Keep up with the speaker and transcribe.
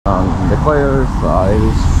맥과이어스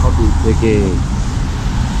아이리시 펍이 되게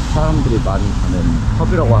사람들이 많이 가는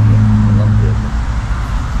펍이라고 하네요.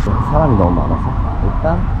 관광지에서 사람이 너무 많아서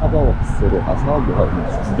일단 하버워크를 가서 뭐가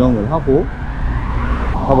있는지 구경을 하고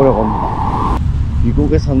가보려고 합니다.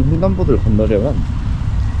 미국에선 횡단보도를 건너려면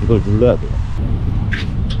이걸 눌러야 돼요.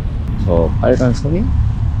 저 빨간 선이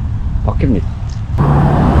바뀝니다.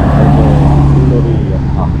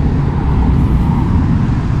 플로리다.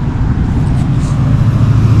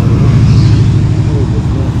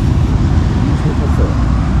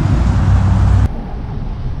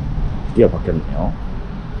 드디어 바뀌었네요.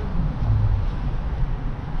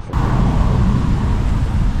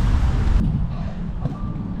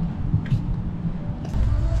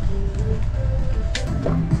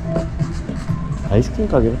 아이스크림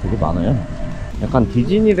가게가 되게 많아요. 약간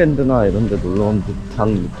디즈니랜드나 이런 데 놀러온 듯한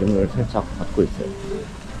느낌을 살짝 받고 있어요.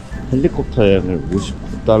 헬리콥터 여행을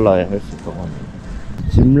 59달러에 할 수 있다고 합니다.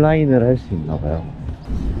 짚라인을 할 수 있나봐요.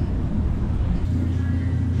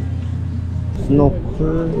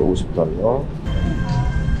 스노클 50달러.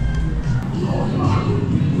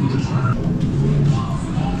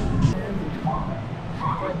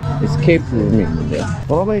 에스케이프 룸이 있는데요.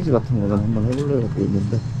 서러베이지 같은 거는 한번 해보려고 하고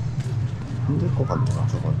있는데 힘들 것 같네요.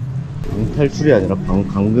 저건 탈출이 아니라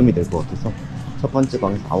감금이 될 것 같아서 첫 번째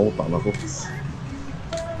방에서 아무것도 안 하고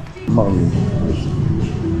한번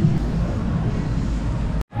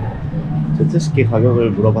제트스키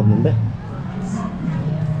가격을 물어봤는데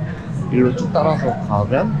일로 쭉 따라서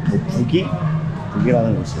가면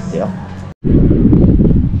북이라는 곳이 있대요.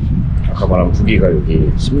 아까 말한 북이가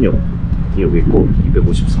여기 16, 여기 있고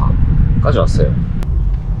 254까지 왔어요.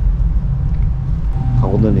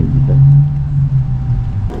 가고는 있는데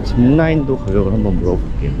짚라인도 가격을 한번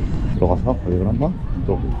물어볼게요. 들어가서 가격을 한번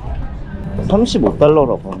물어볼게요.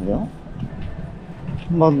 35달러라고 하네요.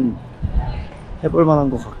 한번 해볼 만한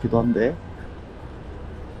것 같기도 한데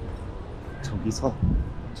저기서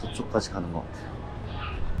저쪽까지 가는 것 같아요.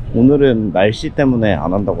 오늘은 날씨 때문에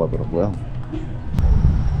안 한다고 하더라고요.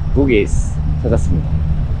 부기스 찾았습니다.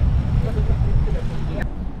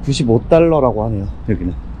 95달러라고 하네요.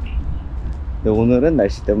 여기는. 근데 오늘은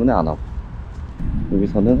날씨 때문에 안 하고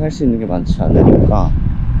여기서는 할 수 있는 게 많지 않으니까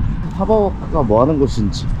하버워크가 뭐 하는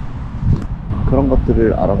곳인지 그런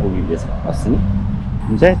것들을 알아보기 위해서 왔으니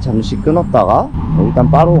이제 잠시 끊었다가 일단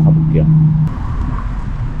바로 가볼게요.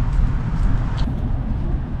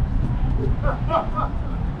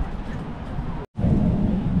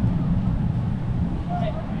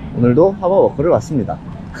 오늘도 하버워크를 왔습니다.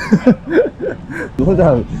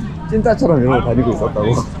 혼자 찐따처럼 이러고 다니고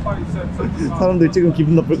있었다고. 사람들 지금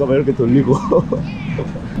기분 나쁠까봐 이렇게 돌리고.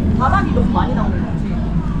 바닥이 너무 많이 나오는 거지.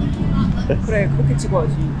 그래, 그렇게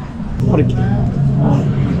찍어야지. 허리케인.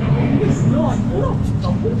 뭐라고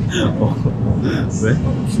싶다고? 왜?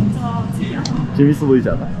 진짜 재밌어 보이지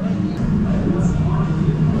않아?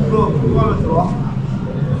 들어가면 들어와.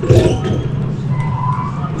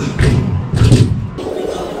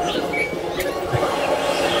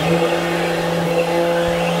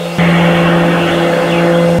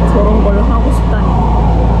 저런 걸 하고 싶다니.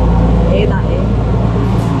 애다, 애.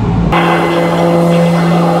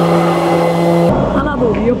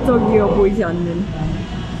 하나도 위협적이어 보이지 않는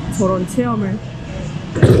저런 체험을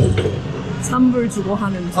산불 주고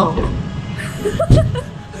하는 저.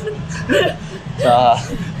 자,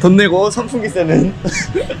 돈 내고 선풍기 쐬는.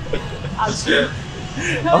 아주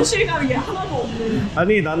현실감이 하나도 없는.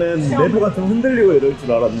 아니 나는 내부가 좀 흔들리고 이럴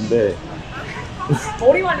줄 알았는데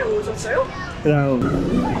머리 말려 오셨어요? 그냥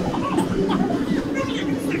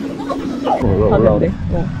봤는데.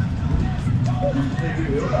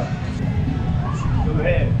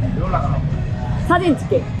 왜 올라가나? 사진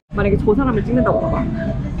찍게. 만약에 저 사람을 찍는다고 봐봐.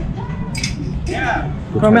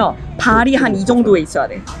 그러면 발이 한 이 정도에 있어야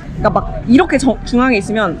돼. 그러니까 막 이렇게 중앙에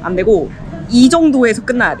있으면 안 되고 이 정도에서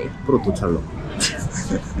끝나야 돼. 프로 도찰로.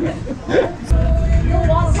 이거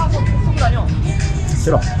뭐 하나 사서 쓰고 다녀.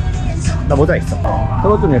 싫어. 나 모자 있어.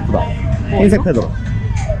 저거 좀 예쁘다. 흰색 패드로.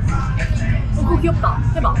 그거 귀엽다.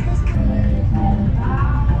 해봐.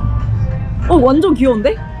 완전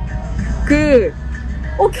귀여운데?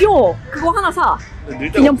 귀여워. 그거 하나 사.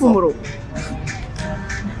 기념품으로.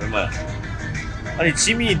 얼마야? 아니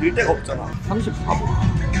짐이 늘 데가 없잖아.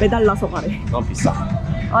 34불. 매달라서 가래. 너무 비싸.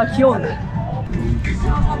 아 귀여운데.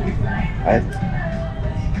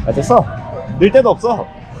 됐어. 늘 데도 없어.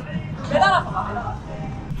 매달아서 가.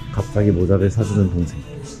 갑자기 모자를 사주는 동생.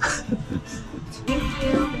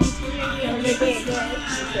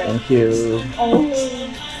 땡큐.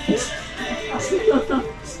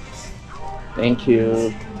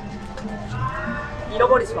 땡큐.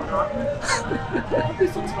 잃어버리지 마라. 커피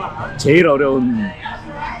쏟지 마라. 제일 어려운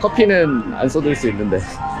커피는 안 쏟을 수 있는데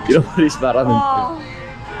잃어버리지 말라는.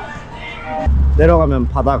 내려가면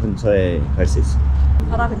바다 근처에 갈 수 있어.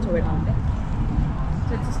 바다 근처 왜 가는데?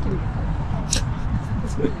 제트스키는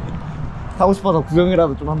타고 싶어서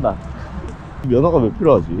구경이라도 좀 한다. 면허가 왜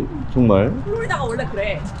필요하지? 정말? 플로리다가 원래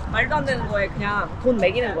그래. 말도 안 되는 거에 그냥 돈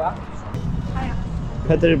매기는 거야.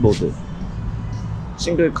 패들보드,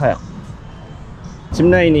 싱글 카약.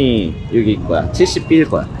 짚라인이 여기 있거야. 70B일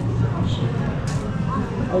거야.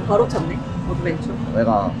 바로 찾네. 어드벤처.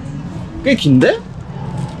 내가 꽤 긴데?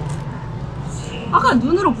 아까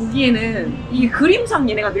눈으로 보기에는 이게 그림상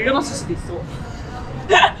얘네가 늘려놨을 수도 있어.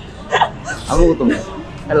 아무것도 없네.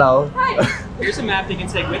 Hello. Here's a map you can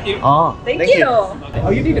take with you. 아, Thank you.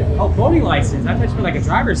 Oh, you need a voting license. I thought you were like a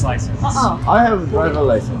driver's license. I have a driver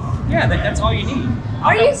license. Yeah, that's all you need.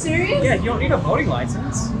 Are you serious? Yeah, you don't need a voting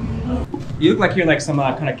license. You look like you're like some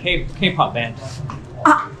kind of K-pop band.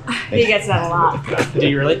 He gets that a lot. Do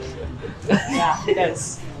you really? Yeah, he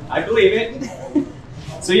does. I believe it.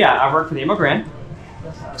 So yeah, I work for the immigrant.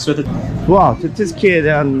 So the 좋아, 제트스키에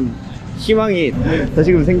대한 희망이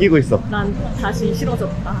다시금 생기고 있어. 난 다시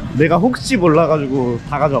싫어졌다. 내가 혹시 몰라가지고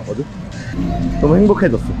다 가져왔거든. 너무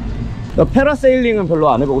행복해졌어. 너 페러세일링은 별로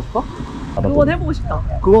안 해보고 싶어? 그건 해보고 싶다.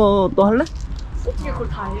 그거 또 할래? 어떻게 그걸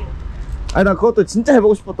다 해? 아니 나 그것도 진짜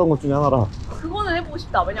해보고 싶었던 것 중에 하나라. 그거는 해보고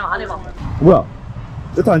싶다. 왜냐면 안 해봐. 뭐야?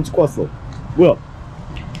 왜 다 안 찍고 왔어? 뭐야?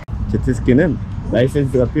 제트스키는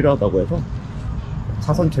라이센스가 필요하다고 해서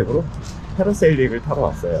차선책으로 페러세일링을 타러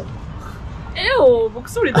왔어요. 에어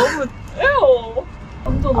목소리 너무 에어.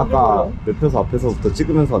 완전 아까 어려워. 매표소 앞에서부터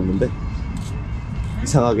찍으면서 왔는데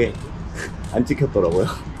이상하게 안 찍혔더라고요.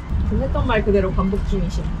 했던 말 그대로 반복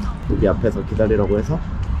중이심. 여기 앞에서 기다리라고 해서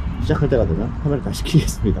시작할 때가 되면 카메라 다시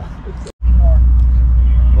켜겠습니다.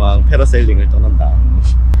 왕 페러세일링을 떠난다.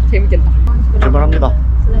 재밌겠다. 출발합니다.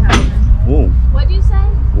 오. What do you say?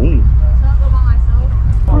 오. Sao go by myself?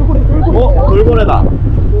 돌고래다.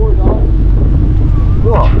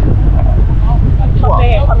 우와. 우와.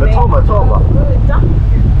 봤네, 나 봤네. 처음 봐, 처음 봐. 진짜?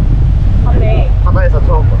 맞네. 바다에서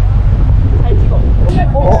처음 봐. 잘 찍어.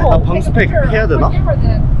 나 방수팩 해야 되나?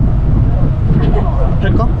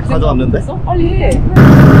 할까? 가져왔는데? 빨리 해.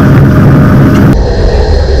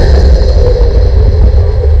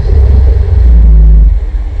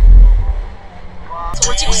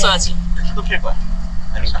 저걸 찍었어야지. 눕힐 거야.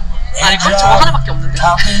 아니 저거 하나밖에 없는데?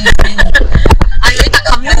 아니 일단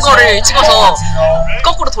감는 거를 찍어서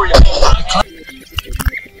거꾸로 돌려.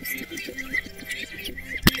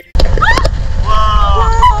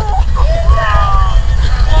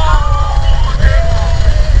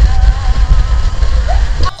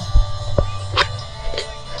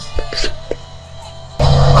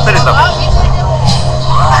 터뜨린다.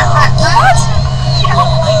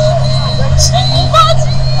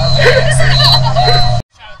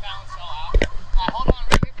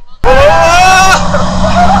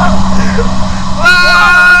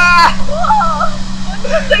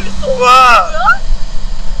 완전 재밌어. 와.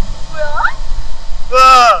 뭐야?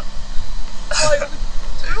 와. 와 이거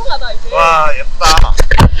조용하다 이제. 와, 예쁘다.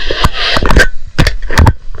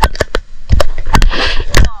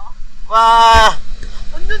 와.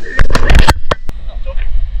 완전 재밌는데?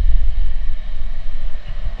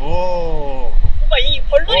 오. 뭔가 이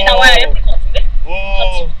벌룬이 오. 나와야 예쁠 것 같은데?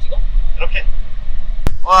 같이 오. 못 찍어? 이렇게.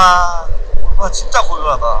 와. 와, 진짜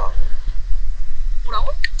고요하다.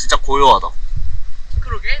 뭐라고? 진짜 고요하다.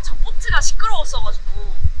 그러게 저 보트가 시끄러웠어가지고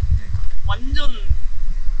완전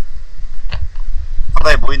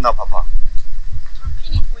바다에 뭐 있나 봐봐.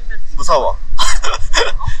 돌핀이 보이면 무서워.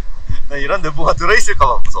 나 이런 데 뭐가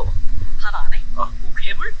들어있을까봐 무서워. 바다 안에? 어. 뭐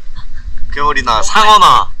괴물? 괴물이나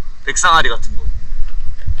상어나 백상아리 같은 거.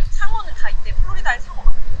 상어는 다 있대. 플로리다에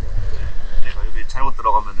상어가. 내가 여기 잘못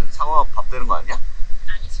들어가면은 상어 밥 되는 거 아니야?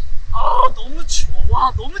 아니지. 아 너무 추워.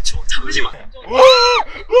 와 너무 추워. 잠시만.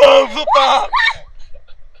 와, 무섭다.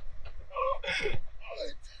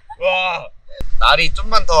 와, 날이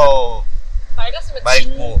좀만 더 맑았으면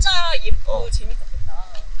맑고. 진짜 예쁘고 어. 재밌었겠다.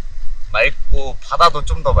 맑고 바다도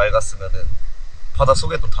좀 더 맑았으면은 바다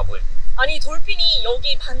속에도 다 보이고. 아니 돌핀이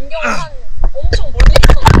여기 반경 한 엄청 멀리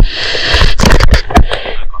있어.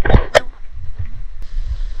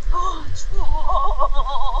 아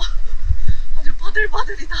추워. 아주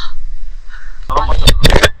바들바들이다. 아니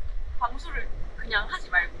방수를 그냥 하지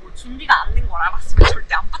말고 준비가 안 된 걸 알았으면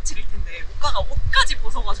절대 안 빠뜨릴 텐데 오빠가 옷까지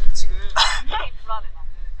벗어가지고 지금 굉장히 불안해 나는.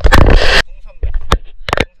 풍선이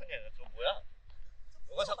아니라 저 뭐야?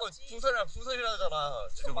 너가 자꾸 풍선이라 하잖아.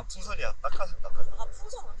 지금 막 풍선이야. 낙하산. 아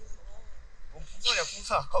풍선 아니구나. 뭔 풍선이야,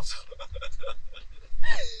 풍선 아까웠어.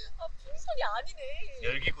 아 풍선이 아니네.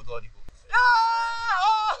 열기구도 아니고.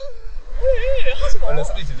 왜 하지 마. 원래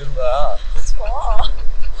소리 지르는 거야. 하지 마.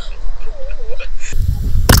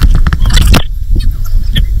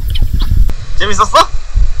 재밌었어?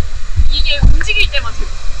 이게 움직일 때만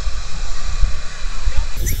재밌어.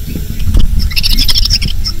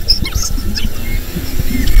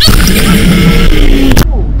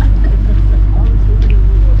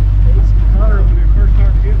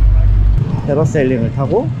 페러세일링을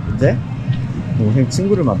타고 이제 동생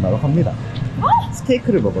친구를 만나러 갑니다.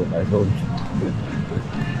 스테이크를 먹으러 가요, 저 오늘.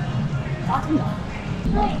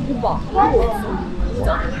 오빠.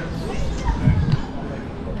 진짜.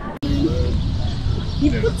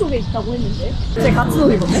 입구 쪽에 있다고 했는데. 제 같이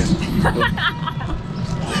놀이거든.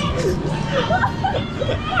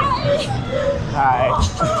 하이.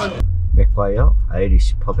 맥과이어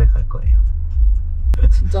아이리시 펍에 갈 거예요.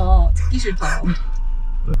 진짜 듣기 싫다.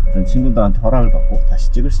 일단 친구들한테 허락을 받고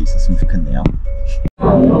다시 찍을 수 있었으면 좋겠네요.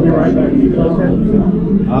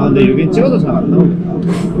 아 근데 여긴 찍어도 잘 안 나오겠다.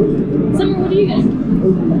 Some what do you guys?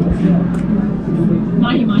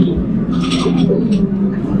 많이.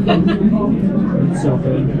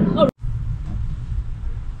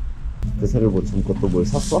 대사를 못 참고 또 뭘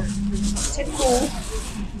샀어?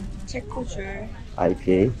 체코 줄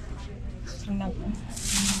IPA. 장난감.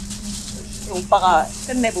 오빠가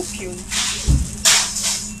끝내 못 피운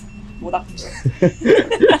모닥불.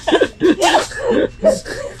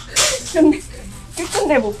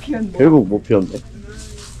 끝내 못 피운 모닥불. 결국 못 피웠네.